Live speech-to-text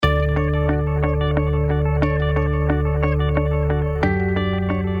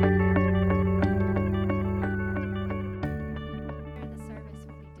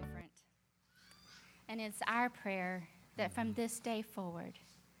that from this day forward,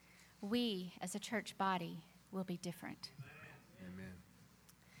 we as a church body will be different. Amen.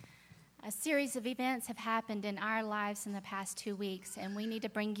 A series of events have happened in our lives in the past 2 weeks, and we need to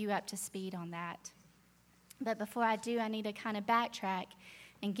bring you up to speed on that. But before I do, I need to kind of backtrack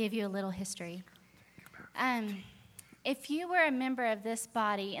and give you a little history. If you were a member of this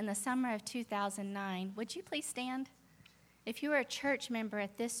body in the summer of 2009, would you please stand? If you were a church member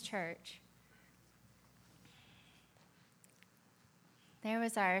at this church, there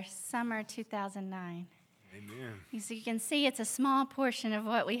was our summer 2009. Amen. So you can see it's a small portion of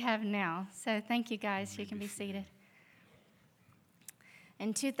what we have now. So thank you, guys. You can be seated.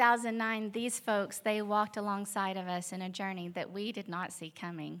 In 2009, these folks, they walked alongside of us in a journey that we did not see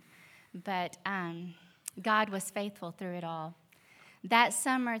coming. But God was faithful through it all. That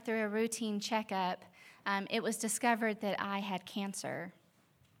summer, through a routine checkup, it was discovered that I had cancer.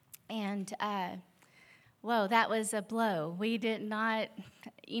 And, whoa, that was a blow. We did not,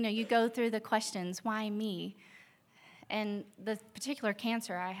 you go through the questions, why me? And the particular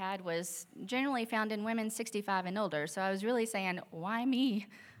cancer I had was generally found in women 65 and older. So I was really saying, why me?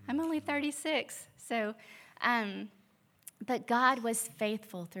 I'm only 36. So, but God was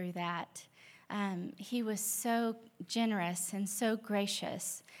faithful through that. He was so generous and so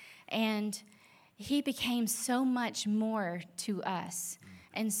gracious. And he became so much more to us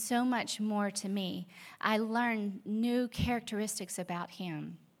and so much more to me. I learned new characteristics about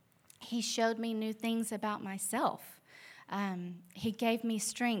him. He showed me new things about myself. He gave me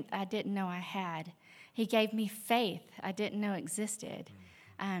strength I didn't know I had. He gave me faith I didn't know existed.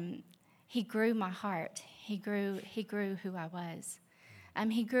 He grew my heart. He grew who I was.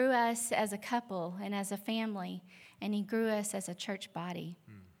 He grew us as a couple and as a family, and he grew us as a church body.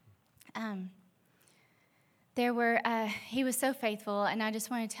 He was so faithful, and I just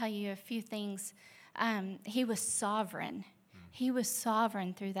want to tell you a few things. He was sovereign. He was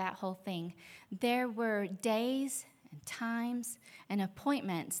sovereign through that whole thing. There were days and times and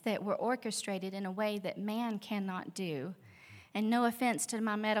appointments that were orchestrated in a way that man cannot do. And no offense to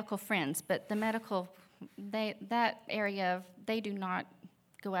my medical friends, but the medical, that area, they do not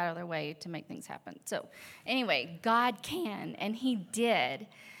go out of their way to make things happen. So anyway, God can, and he did.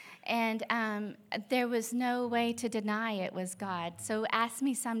 And there was no way to deny it was God. So ask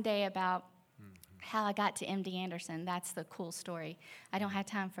me someday about how I got to MD Anderson. That's the cool story. I don't have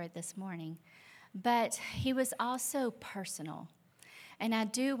time for it this morning. But he was also personal. And I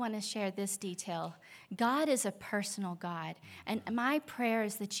do want to share this detail. God is a personal God. And my prayer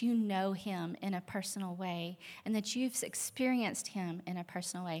is that you know him in a personal way and that you've experienced him in a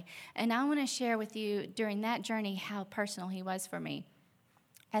personal way. And I want to share with you during that journey how personal he was for me.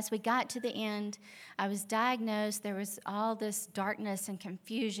 As we got to the end, I was diagnosed. There was all this darkness and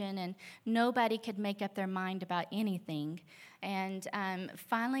confusion, and nobody could make up their mind about anything. And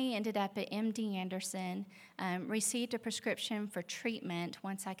finally ended up at MD Anderson, received a prescription for treatment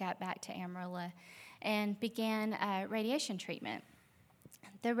once I got back to Amarillo, and began radiation treatment.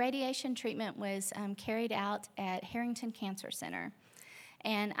 The radiation treatment was carried out at Harrington Cancer Center.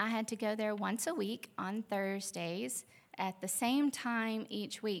 And I had to go there once a week on Thursdays at the same time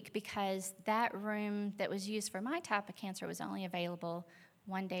each week because that room that was used for my type of cancer was only available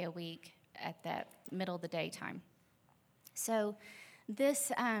one day a week at that middle of the day time. So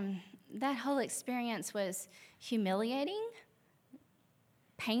this that whole experience was humiliating,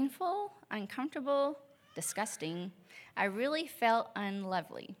 painful, uncomfortable, disgusting. I really felt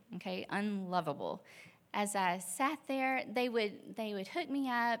unlovely, unlovable. As I sat there, they would hook me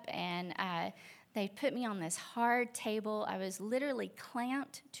up and they'd put me on this hard table. I was literally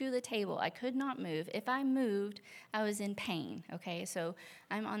clamped to the table. I could not move. If I moved, I was in pain, So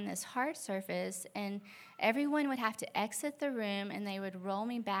I'm on this hard surface, and everyone would have to exit the room, and they would roll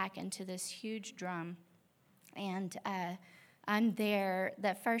me back into this huge drum. And I'm there.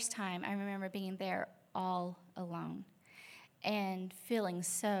 That first time, I remember being there all alone and feeling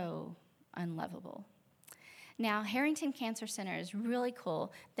so unlovable. Now, Harrington Cancer Center is really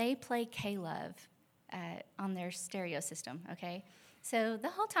cool. They play K-Love on their stereo system, So the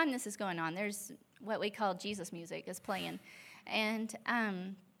whole time this is going on, there's what we call Jesus music is playing. And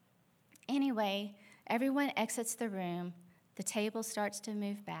anyway, everyone exits the room. The table starts to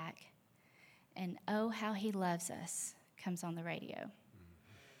move back. And "Oh, How He Loves Us" comes on the radio.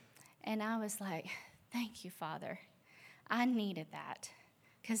 And I was like, thank you, Father. I needed that.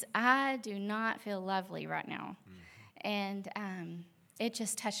 Because I do not feel lovely right now. And it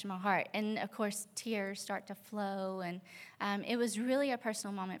just touched my heart. And, of course, tears start to flow. And it was really a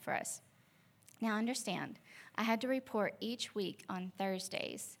personal moment for us. Now, understand, I had to report each week on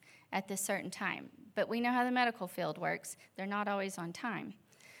Thursdays. at this certain time. But we know how the medical field works. They're not always on time.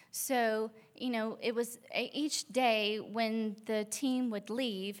 So, it was each day when the team would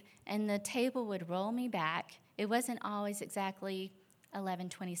leave and the table would roll me back, it wasn't always exactly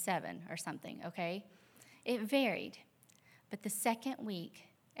 11:27 or something, okay? It varied. But the second week,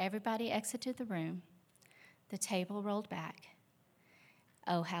 everybody exited the room, the table rolled back.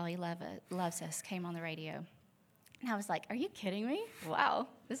 "Oh, How He Loves Us" came on the radio. And I was like, "Are you kidding me? Wow,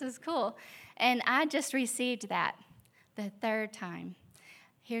 this is cool." And I just received that the third time.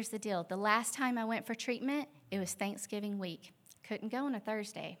 Here's the deal. The last time I went for treatment, it was Thanksgiving week. Couldn't go on a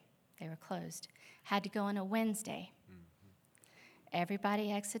Thursday. They were closed. Had to go on a Wednesday.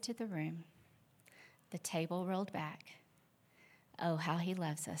 Everybody exited the room. The table rolled back. "Oh, How He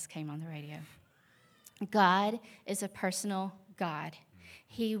Loves Us" came on the radio. God is a personal God.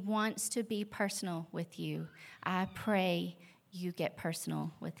 He wants to be personal with you. I pray you get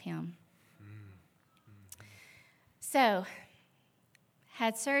personal with Him. So,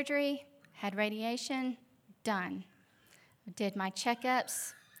 had surgery, had radiation, done. Did my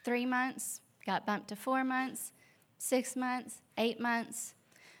checkups, 3 months, got bumped to 4 months, 6 months, 8 months.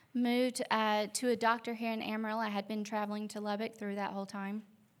 Moved to a doctor here in Amarillo. I had been traveling to Lubbock through that whole time.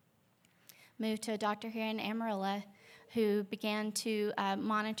 Moved to a doctor here in Amarillo who began to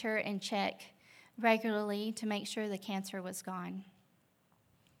monitor and check regularly to make sure the cancer was gone.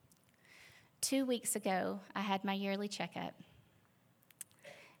 2 weeks ago, I had my yearly checkup.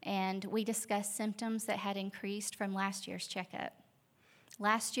 And we discussed symptoms that had increased from last year's checkup.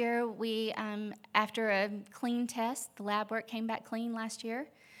 Last year, we, after a clean test, the lab work came back clean last year,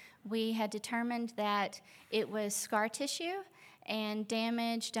 we had determined that it was scar tissue and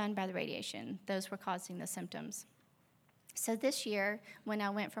damage done by the radiation. Those were causing the symptoms. So this year, when I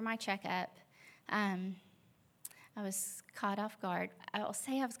went for my checkup, I was caught off guard. I'll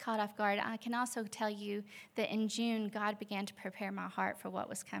say I was caught off guard. I can also tell you that in June, God began to prepare my heart for what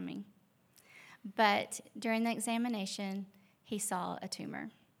was coming. But during the examination, He saw a tumor.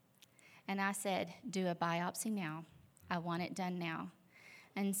 And I said, "Do a biopsy now. I want it done now."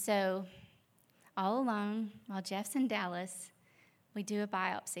 And so, all alone, while Jeff's in Dallas, we do a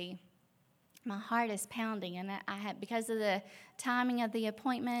biopsy. My heart is pounding, and I had, because of the timing of the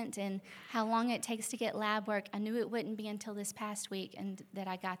appointment and how long it takes to get lab work, I knew it wouldn't be until this past week and that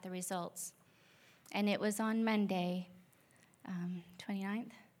I got the results. And it was on Monday,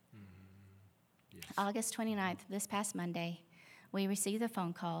 29th? Yes. August 29th, this past Monday, we received a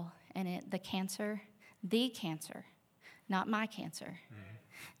phone call, and the cancer, not my cancer,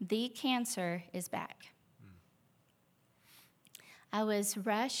 the cancer is back. I was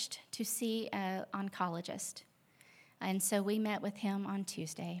rushed to see an oncologist, and so we met with him on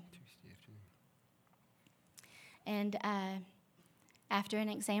Tuesday. And after an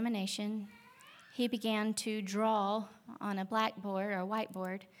examination, he began to draw on a blackboard or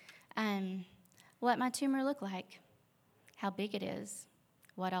whiteboard what my tumor looked like, how big it is,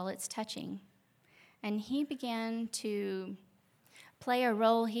 what all it's touching. And he began to play a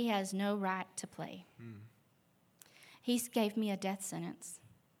role he has no right to play. He gave me a death sentence.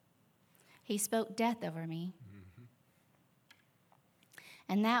 He spoke death over me.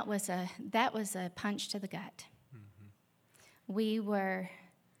 And that was a punch to the gut. We were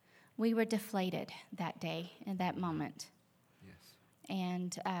deflated that day, in that moment. Yes.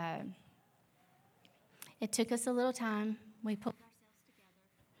 And it took us a little time. We pulled ourselves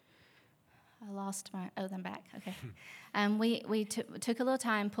together. I lost them back. Okay. We took a little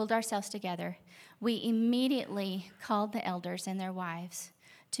time, pulled ourselves together. We immediately called the elders and their wives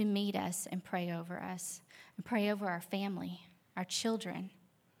to meet us and pray over us, and pray over our family, our children,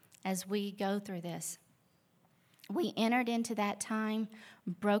 as we go through this. We entered into that time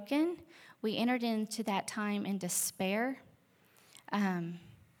broken. We entered into that time in despair,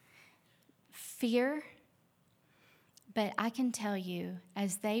 fear. But I can tell you,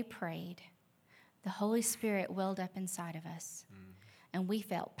 as they prayed, the Holy Spirit welled up inside of us, and we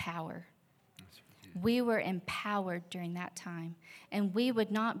felt power. We were empowered during that time, and we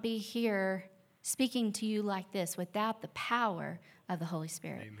would not be here speaking to you like this without the power of the Holy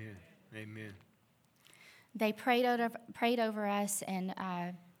Spirit. Amen. Amen. They prayed over us, and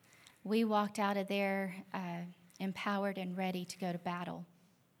we walked out of there empowered and ready to go to battle.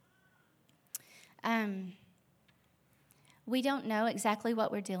 We don't know exactly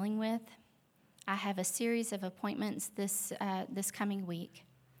what we're dealing with. I have a series of appointments this coming week.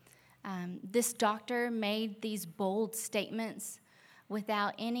 This doctor made these bold statements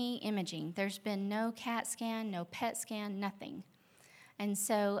without any imaging. There's been no CAT scan, no PET scan, nothing. And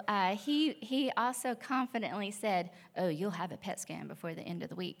so he also confidently said, "Oh, you'll have a PET scan before the end of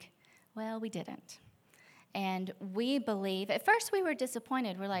the week." Well, we didn't. And we believe, at first we were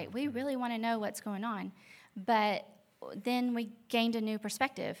disappointed. We're like, we really want to know what's going on. But then we gained a new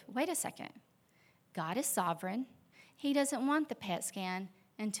perspective. Wait a second. God is sovereign. He doesn't want the PET scan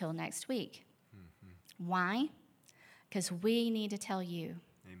until next week. Mm-hmm. Why? Because we need to tell you.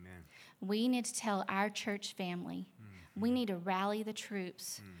 Amen. We need to tell our church family. Mm-hmm. We need to rally the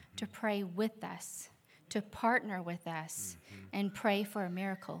troops to pray with us, to partner with us, and pray for a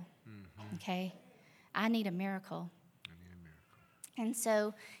miracle. Okay? I need a miracle. And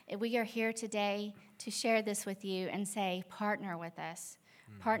so we are here today to share this with you and say, partner with us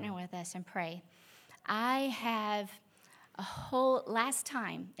and pray. I have last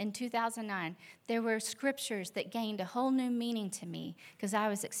time in 2009, there were scriptures that gained a whole new meaning to me because I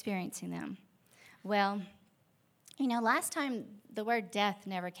was experiencing them. Well, last time the word death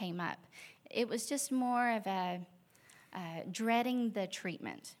never came up. It was just more of a dreading the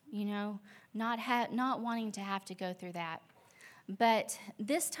treatment, not wanting to have to go through that. But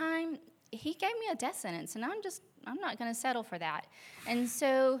this time, he gave me a death sentence, and I'm not going to settle for that. And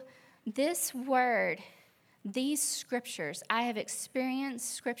so this word, these scriptures, I have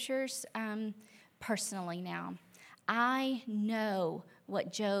experienced scriptures personally now. I know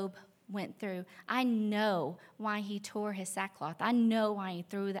what Job went through. I know why he tore his sackcloth. I know why he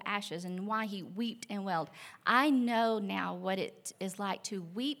threw the ashes and why he wept and wailed. I know now what it is like to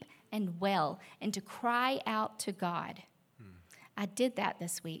weep and wail and to cry out to God. I did that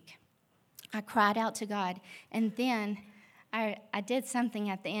this week. I cried out to God, and then I did something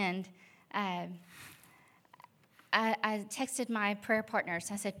at the end. I texted my prayer partners.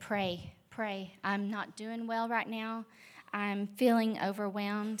 I said, pray. I'm not doing well right now. I'm feeling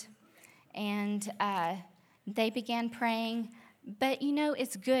overwhelmed. And they began praying. But,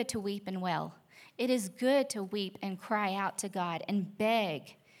 it's good to weep and wail. It is good to weep and cry out to God and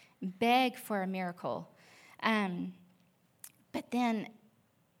beg for a miracle. But then,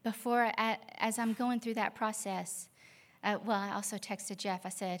 as I'm going through that process, I also texted Jeff. I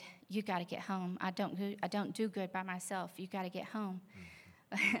said, "You got to get home. I don't do good by myself. You got to get home."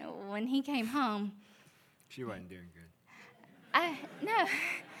 Mm-hmm. When he came home, she wasn't doing good. No.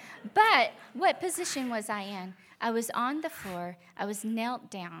 But what position was I in? I was on the floor. I was knelt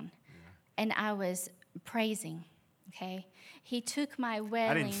down, and I was praising. Okay, he took my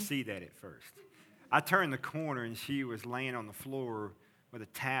wailing. I didn't see that at first. I turned the corner, and she was laying on the floor with a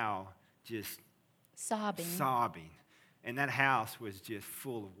towel, just sobbing. And that house was just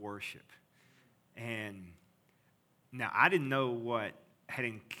full of worship. And now I didn't know what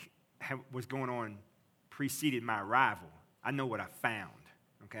was going on preceded my arrival. I know what I found.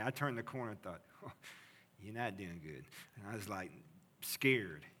 Okay, I turned the corner and thought, oh, you're not doing good. And I was like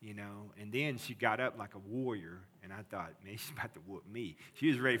scared, And then she got up like a warrior, and I thought, man, she's about to whoop me. She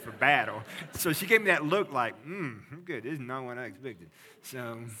was ready for battle. So she gave me that look like, I'm good. This is not what I expected.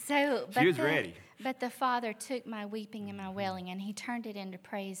 So she was ready. But the Father took my weeping and my wailing, and he turned it into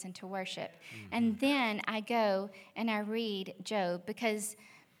praise and to worship. Mm-hmm. And then I go and I read Job, because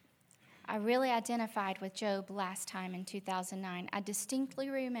I really identified with Job last time in 2009. I distinctly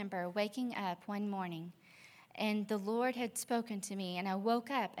remember waking up one morning, and the Lord had spoken to me, and I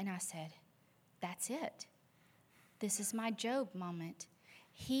woke up and I said, that's it. This is my Job moment.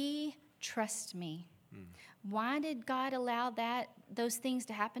 He trusts me. Why did God allow those things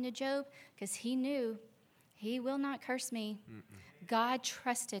to happen to Job? Because he knew he will not curse me. God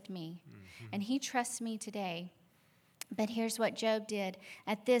trusted me, and he trusts me today. But here's what Job did.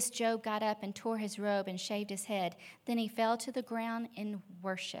 At this, Job got up and tore his robe and shaved his head. Then he fell to the ground in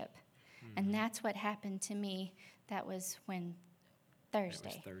worship. And that's what happened to me. That was when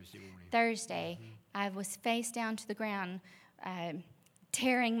Thursday. That was Thursday morning. Thursday, I was face down to the ground,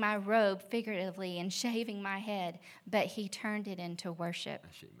 tearing my robe figuratively and shaving my head. But he turned it into worship.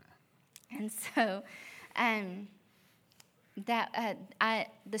 And so,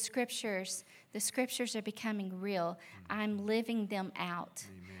 the scriptures are becoming real. I'm living them out.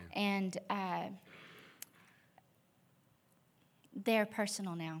 Amen. And they're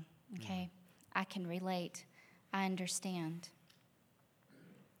personal now, okay? I can relate. I understand.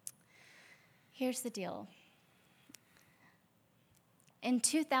 Here's the deal. In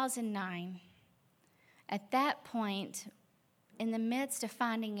 2009, at that point, in the midst of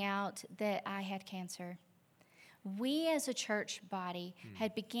finding out that I had cancer, we as a church body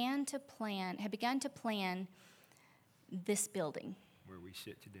had begun to plan this building. Where we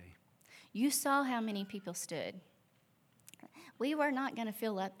sit today. You saw how many people stood. We were not going to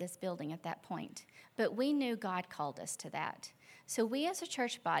fill up this building at that point, but we knew God called us to that. So we as a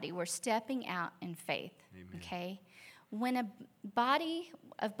church body were stepping out in faith, okay? When a body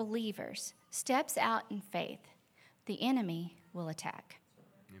of believers steps out in faith, the enemy will attack.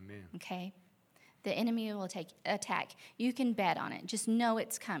 Amen. Okay? The enemy will attack. You can bet on it. Just know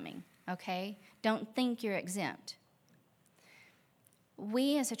it's coming. Okay? Don't think you're exempt.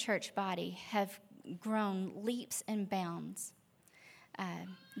 We as a church body have grown leaps and bounds.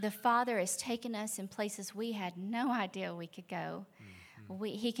 The Father has taken us in places we had no idea we could go. Mm-hmm.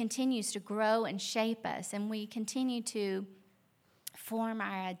 He continues to grow and shape us, and we continue to form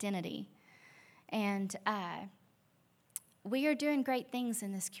our identity. And we are doing great things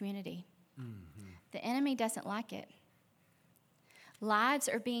in this community. Mm-hmm. The enemy doesn't like it. Lives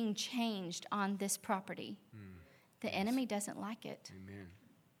are being changed on this property. The enemy doesn't like it. Amen.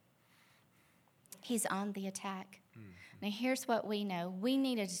 He's on the attack. Now, here's what we know. We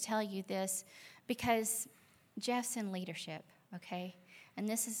needed to tell you this because Jeff's in leadership, okay? And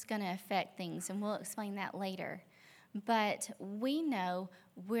this is going to affect things, and we'll explain that later. But we know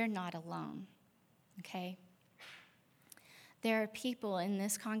we're not alone, okay? There are people in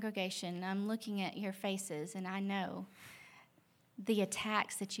this congregation, I'm looking at your faces, and I know the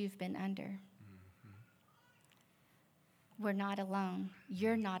attacks that you've been under. Mm-hmm. We're not alone.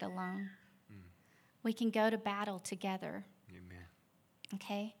 You're not alone. We can go to battle together. Amen.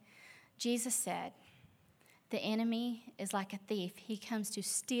 Okay? Jesus said, the enemy is like a thief. He comes to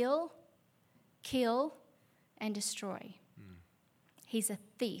steal, kill, and destroy. He's a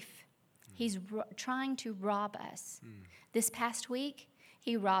thief. He's trying to rob us. This past week,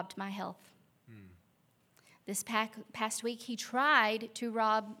 he robbed my health. This past week, he tried to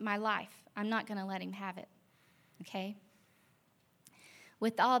rob my life. I'm not going to let him have it. Okay?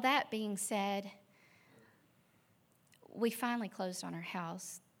 With all that being said, we finally closed on our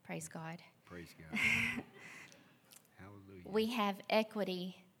house. Praise God. Praise God. Hallelujah. We have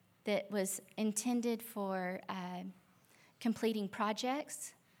equity that was intended for completing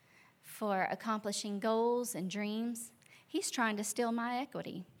projects, for accomplishing goals and dreams. He's trying to steal my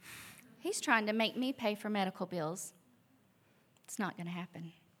equity. He's trying to make me pay for medical bills. It's not going to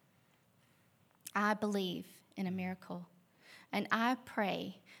happen. I believe in a miracle. And I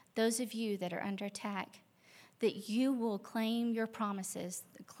pray, those of you that are under attack, that you will claim your promises,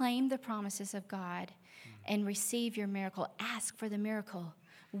 claim the promises of God, and receive your miracle. Ask for the miracle.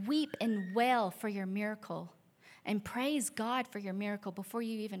 Weep and wail for your miracle. And praise God for your miracle before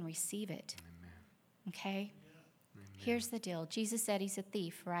you even receive it. Amen. Okay? Amen. Here's the deal. Jesus said he's a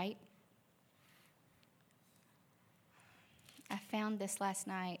thief, right? I found this last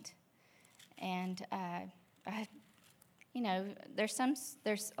night, and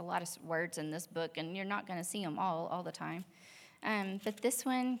there's a lot of words in this book, and you're not going to see them all the time. But this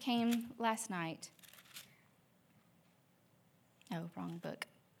one came last night. Oh, wrong book.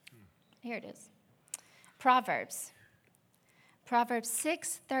 Here it is. Proverbs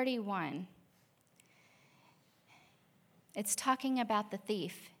 6:31. It's talking about the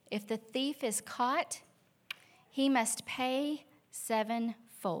thief. If the thief is caught, he must pay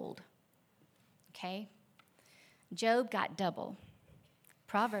sevenfold. Okay? Job got double.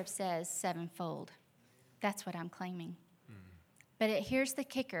 Proverbs says sevenfold. That's what I'm claiming. But here's the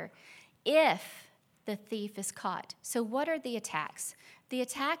kicker. If the thief is caught. So what are the attacks? The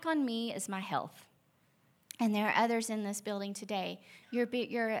attack on me is my health. And there are others in this building today.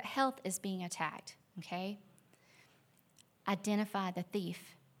 Your health is being attacked, okay? Identify the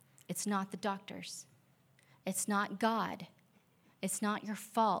thief. It's not the doctors. It's not God. It's not your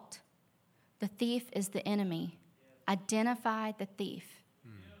fault. The thief is the enemy. Identify the thief.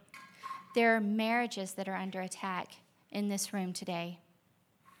 There are marriages that are under attack in this room today.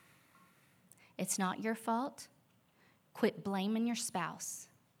 It's not your fault. Quit blaming your spouse.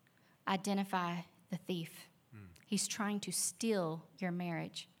 Identify the thief. He's trying to steal your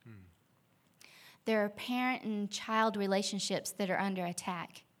marriage. There are parent and child relationships that are under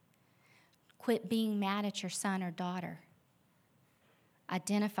attack. Quit being mad at your son or daughter.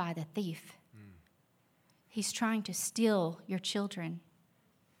 Identify the thief. He's trying to steal your children.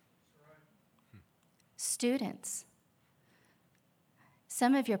 Students,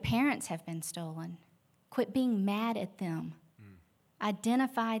 some of your parents have been stolen. Quit being mad at them.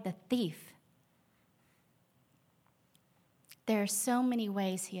 Identify the thief. There are so many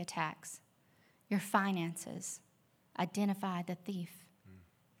ways he attacks. Your finances. Identify the thief.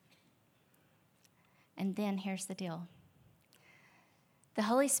 And then here's the deal. The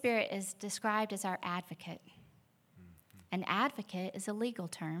Holy Spirit is described as our advocate. An advocate is a legal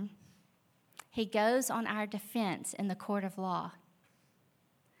term. He goes on our defense in the court of law.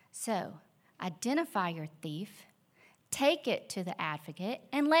 So, identify your thief, take it to the advocate,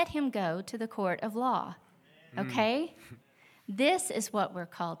 and let him go to the court of law. okay? This is what we're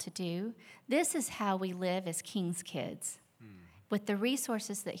called to do. This is how we live as King's kids with the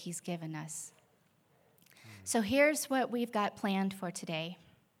resources that he's given us. So here's what we've got planned for today.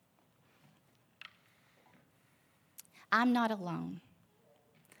 I'm not alone.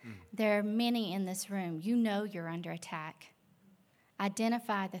 There are many in this room. You know you're under attack.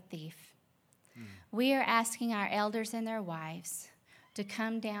 Identify the thief. We are asking our elders and their wives to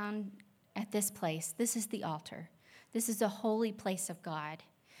come down at this place. This is the altar. This is a holy place of God.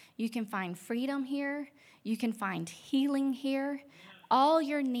 You can find freedom here. You can find healing here. All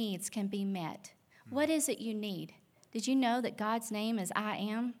your needs can be met. What is it you need? Did you know that God's name is I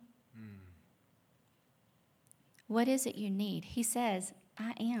Am? What is it you need? He says,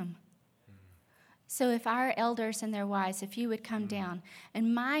 I am. So if our elders and their wives, if you would come down,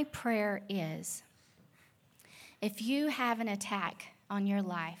 and my prayer is, if you have an attack on your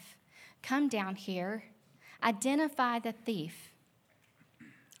life, come down here, identify the thief.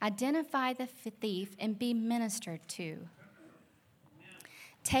 Identify the thief and be ministered to.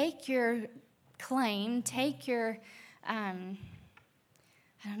 Take your claim, take your, I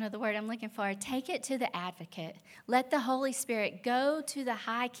don't know the word I'm looking for. Take it to the advocate. Let the Holy Spirit go to the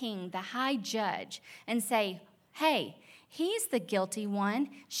high king, the high judge, and say, hey, he's the guilty one.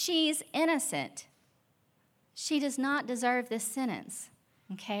 She's innocent. She does not deserve this sentence,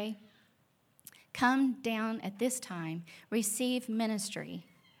 okay? Come down at this time. Receive ministry.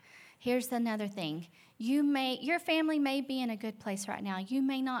 Here's another thing. Your family may be in a good place right now. You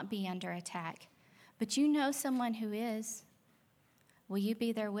may not be under attack, but you know someone who is. Will you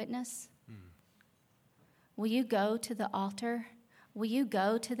be their witness? Will you go to the altar? Will you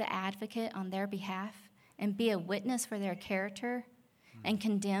go to the advocate on their behalf and be a witness for their character and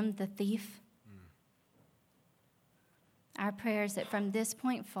condemn the thief? Our prayer is that from this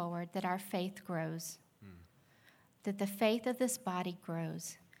point forward that our faith grows, that the faith of this body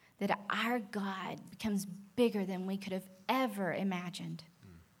grows, that our God becomes bigger than we could have ever imagined.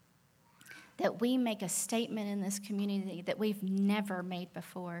 That we make a statement in this community that we've never made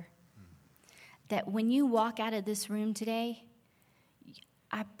before. That when you walk out of this room today,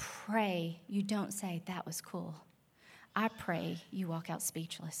 I pray you don't say, that was cool. I pray you walk out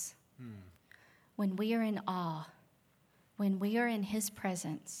speechless. When we are in awe, when we are in his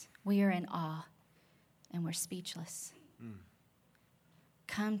presence, we are in awe and we're speechless.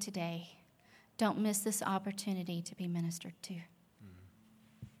 Come today. Don't miss this opportunity to be ministered to.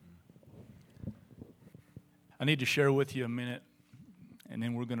 I need to share with you a minute, and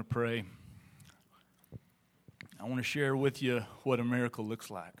then we're going to pray. I want to share with you what a miracle looks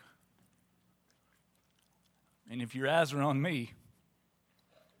like. And if your eyes are on me,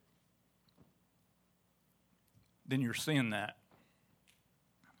 then you're seeing that.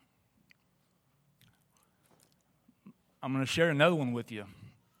 I'm going to share another one with you.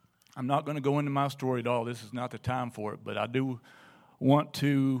 I'm not going to go into my story at all. This is not the time for it, but I do want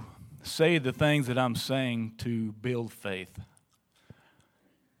to say the things that I'm saying to build faith.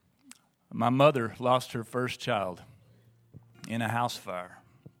 My mother lost her first child in a house fire.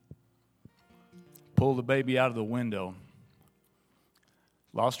 Pulled the baby out of the window.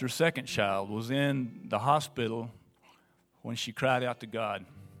 Lost her second child. Was in the hospital when she cried out to God.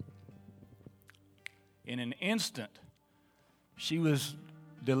 In an instant, she was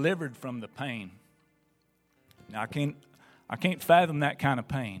delivered from the pain. Now, I can't fathom that kind of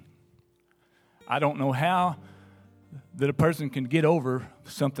pain. I don't know how that a person can get over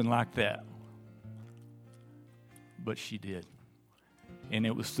something like that. But she did. And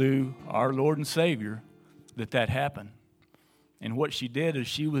it was through our Lord and Savior that happened. And what she did is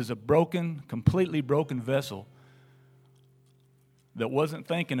she was a completely broken vessel that wasn't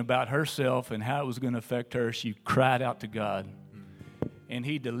thinking about herself and how it was going to affect her. She cried out to God. And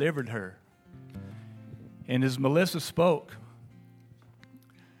he delivered her. And as Melissa spoke,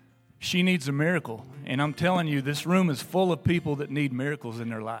 she needs a miracle. And I'm telling you, this room is full of people that need miracles in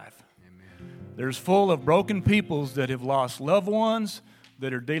their life. Amen. There's full of broken peoples that have lost loved ones,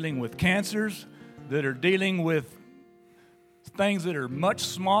 that are dealing with cancers, that are dealing with things that are much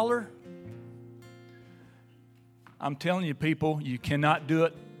smaller. I'm telling you, people, you cannot do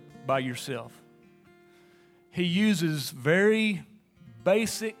it by yourself. He uses very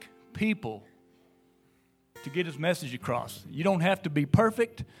basic people to get his message across. You don't have to be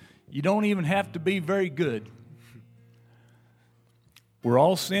perfect. You don't even have to be very good. We're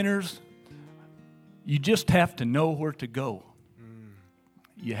all sinners. You just have to know where to go.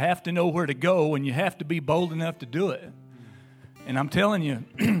 You have to know where to go, and you have to be bold enough to do it. And I'm telling you,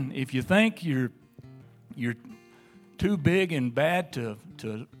 if you think you're too big and bad to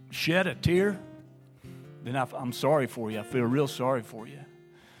shed a tear, then I'm sorry for you. I feel real sorry for you.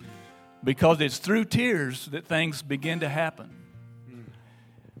 Because it's through tears that things begin to happen.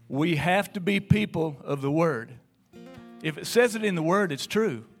 We have to be people of the Word. If it says it in the Word, it's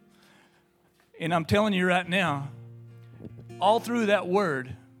true. And I'm telling you right now, all through that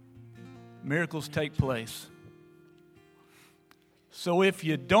Word, miracles take place. So if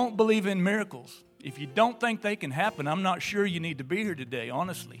you don't believe in miracles, if you don't think they can happen, I'm not sure you need to be here today,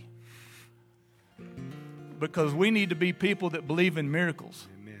 honestly. Because we need to be people that believe in miracles.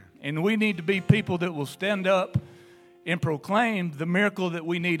 Amen. And we need to be people that will stand up and proclaim the miracle that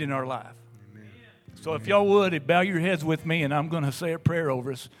we need in our life. Amen. So if y'all would, bow your heads with me, and I'm going to say a prayer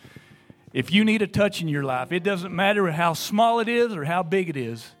over us. If you need a touch in your life, it doesn't matter how small it is or how big it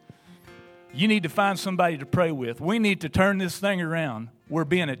is, you need to find somebody to pray with. We need to turn this thing around. We're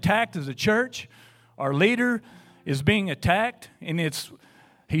being attacked as a church. Our leader is being attacked, and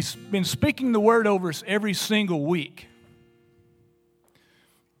he's been speaking the word over us every single week.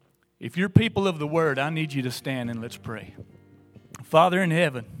 If you're people of the word, I need you to stand and let's pray. Father in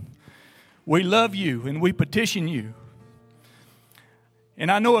heaven, we love you and we petition you. And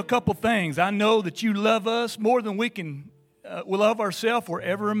I know a couple things. I know that you love us more than we can love ourselves or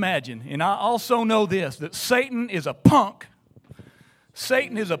ever imagine. And I also know this, that Satan is a punk.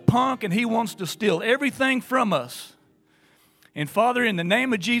 Satan is a punk, and he wants to steal everything from us. And Father, in the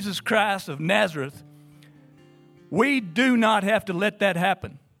name of Jesus Christ of Nazareth, we do not have to let that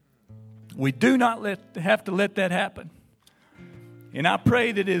happen. We do not have to let that happen. And I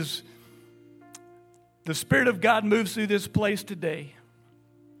pray that as the Spirit of God moves through this place today,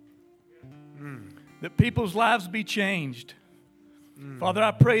 that people's lives be changed. Father,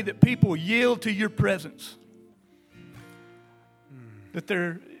 I pray that people yield to your presence. That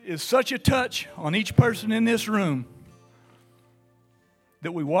there is such a touch on each person in this room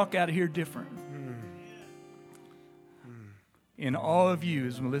that we walk out of here different. In awe of you,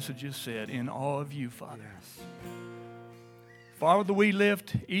 as Melissa just said, in awe of you, Father. Yes. Father, we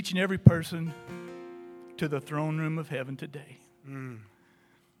lift each and every person to the throne room of heaven today.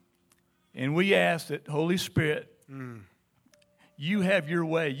 And we ask that, Holy Spirit, you have your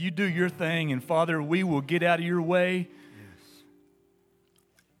way. You do your thing. And Father, we will get out of your way. Yes.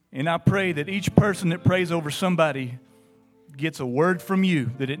 And I pray that each person that prays over somebody gets a word from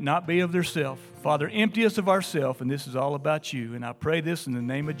you, that it not be of theirself. Father, empty us of ourself, and this is all about you. And I pray this in the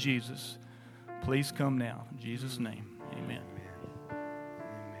name of Jesus. Please come now. In Jesus' name, amen.